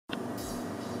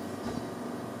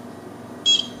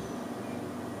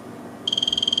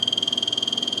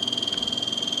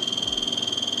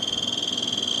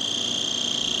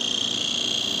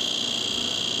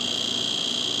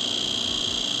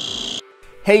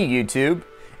Hey YouTube!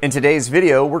 In today's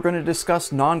video, we're going to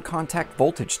discuss non-contact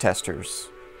voltage testers.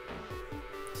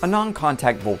 A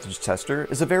non-contact voltage tester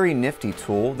is a very nifty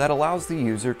tool that allows the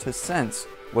user to sense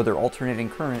whether alternating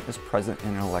current is present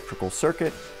in an electrical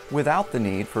circuit without the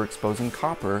need for exposing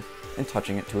copper and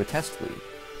touching it to a test lead.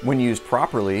 When used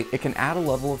properly, it can add a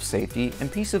level of safety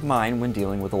and peace of mind when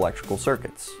dealing with electrical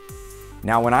circuits.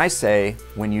 Now when I say,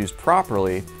 when used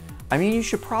properly, I mean you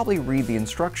should probably read the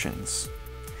instructions.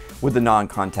 With the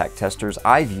non-contact testers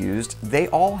I've used, they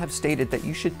all have stated that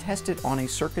you should test it on a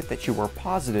circuit that you are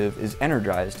positive is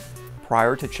energized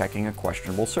prior to checking a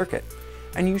questionable circuit,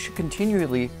 and you should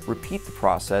continually repeat the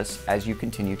process as you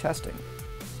continue testing.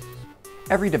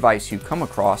 Every device you come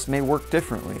across may work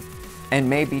differently, and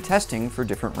may be testing for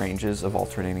different ranges of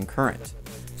alternating current,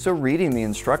 so reading the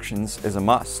instructions is a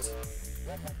must.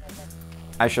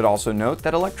 I should also note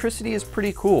that electricity is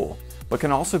pretty cool, but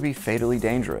can also be fatally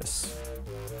dangerous.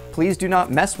 Please do not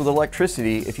mess with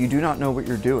electricity if you do not know what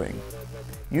you're doing.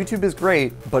 YouTube is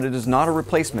great, but it is not a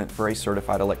replacement for a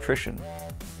certified electrician.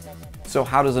 So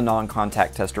how does a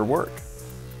non-contact tester work?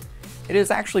 It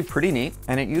is actually pretty neat,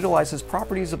 and it utilizes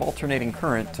properties of alternating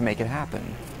current to make it happen.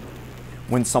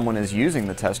 When someone is using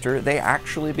the tester, they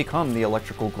actually become the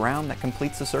electrical ground that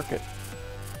completes the circuit.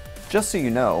 Just so you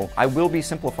know, I will be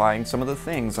simplifying some of the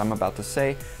things I'm about to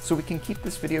say so we can keep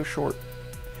this video short.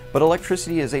 But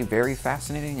electricity is a very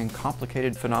fascinating and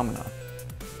complicated phenomena.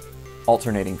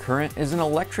 Alternating current is an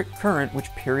electric current which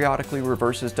periodically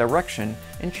reverses direction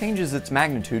and changes its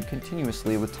magnitude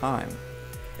continuously with time.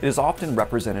 It is often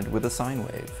represented with a sine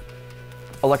wave.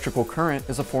 Electrical current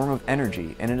is a form of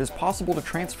energy, and it is possible to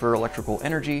transfer electrical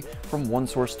energy from one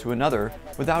source to another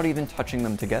without even touching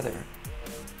them together.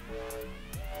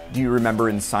 Do you remember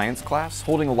in science class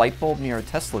holding a light bulb near a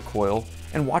Tesla coil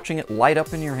and watching it light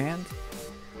up in your hand?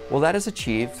 Well, that is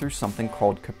achieved through something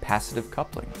called capacitive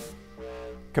coupling.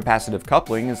 Capacitive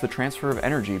coupling is the transfer of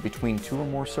energy between two or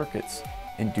more circuits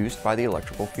induced by the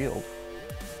electrical field.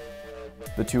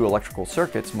 The two electrical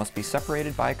circuits must be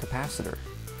separated by a capacitor.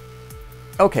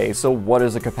 Okay, so what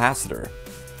is a capacitor?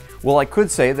 Well, I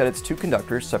could say that it's two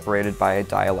conductors separated by a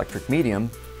dielectric medium,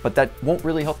 but that won't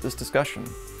really help this discussion.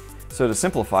 So to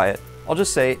simplify it, I'll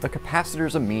just say a capacitor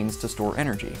is a means to store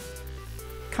energy.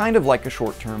 Kind of like a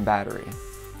short-term battery.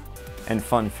 And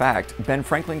fun fact, Ben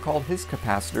Franklin called his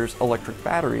capacitors electric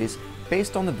batteries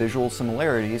based on the visual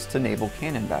similarities to naval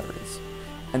cannon batteries.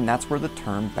 And that's where the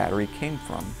term battery came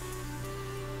from.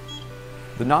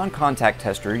 The non-contact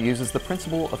tester uses the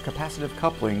principle of capacitive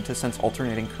coupling to sense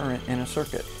alternating current in a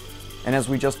circuit. And as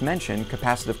we just mentioned,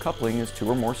 capacitive coupling is two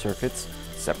or more circuits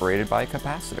separated by a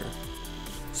capacitor.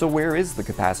 So where is the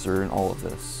capacitor in all of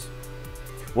this?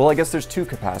 Well, I guess there's two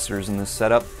capacitors in this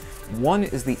setup. One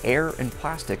is the air and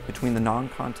plastic between the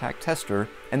non-contact tester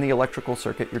and the electrical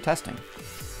circuit you're testing.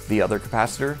 The other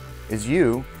capacitor is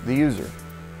you, the user.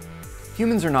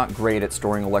 Humans are not great at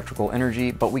storing electrical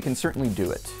energy, but we can certainly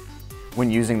do it. When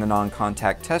using the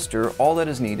non-contact tester, all that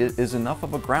is needed is enough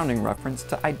of a grounding reference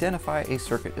to identify a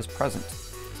circuit is present.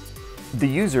 The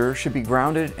user should be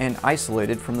grounded and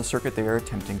isolated from the circuit they are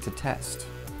attempting to test.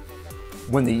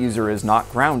 When the user is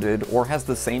not grounded or has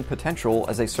the same potential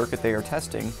as a circuit they are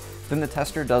testing, then the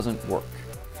tester doesn't work.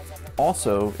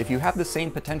 Also, if you have the same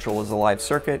potential as a live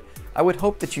circuit, I would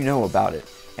hope that you know about it,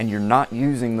 and you're not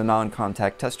using the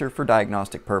non-contact tester for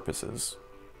diagnostic purposes.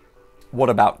 What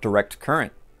about direct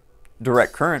current?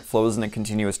 Direct current flows in a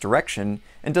continuous direction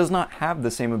and does not have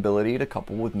the same ability to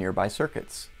couple with nearby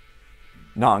circuits.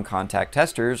 Non-contact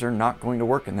testers are not going to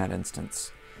work in that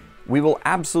instance. We will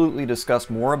absolutely discuss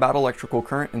more about electrical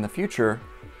current in the future,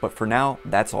 but for now,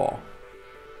 that's all.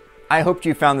 I hope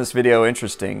you found this video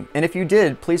interesting, and if you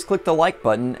did, please click the like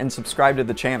button and subscribe to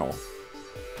the channel.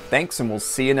 Thanks, and we'll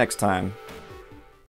see you next time.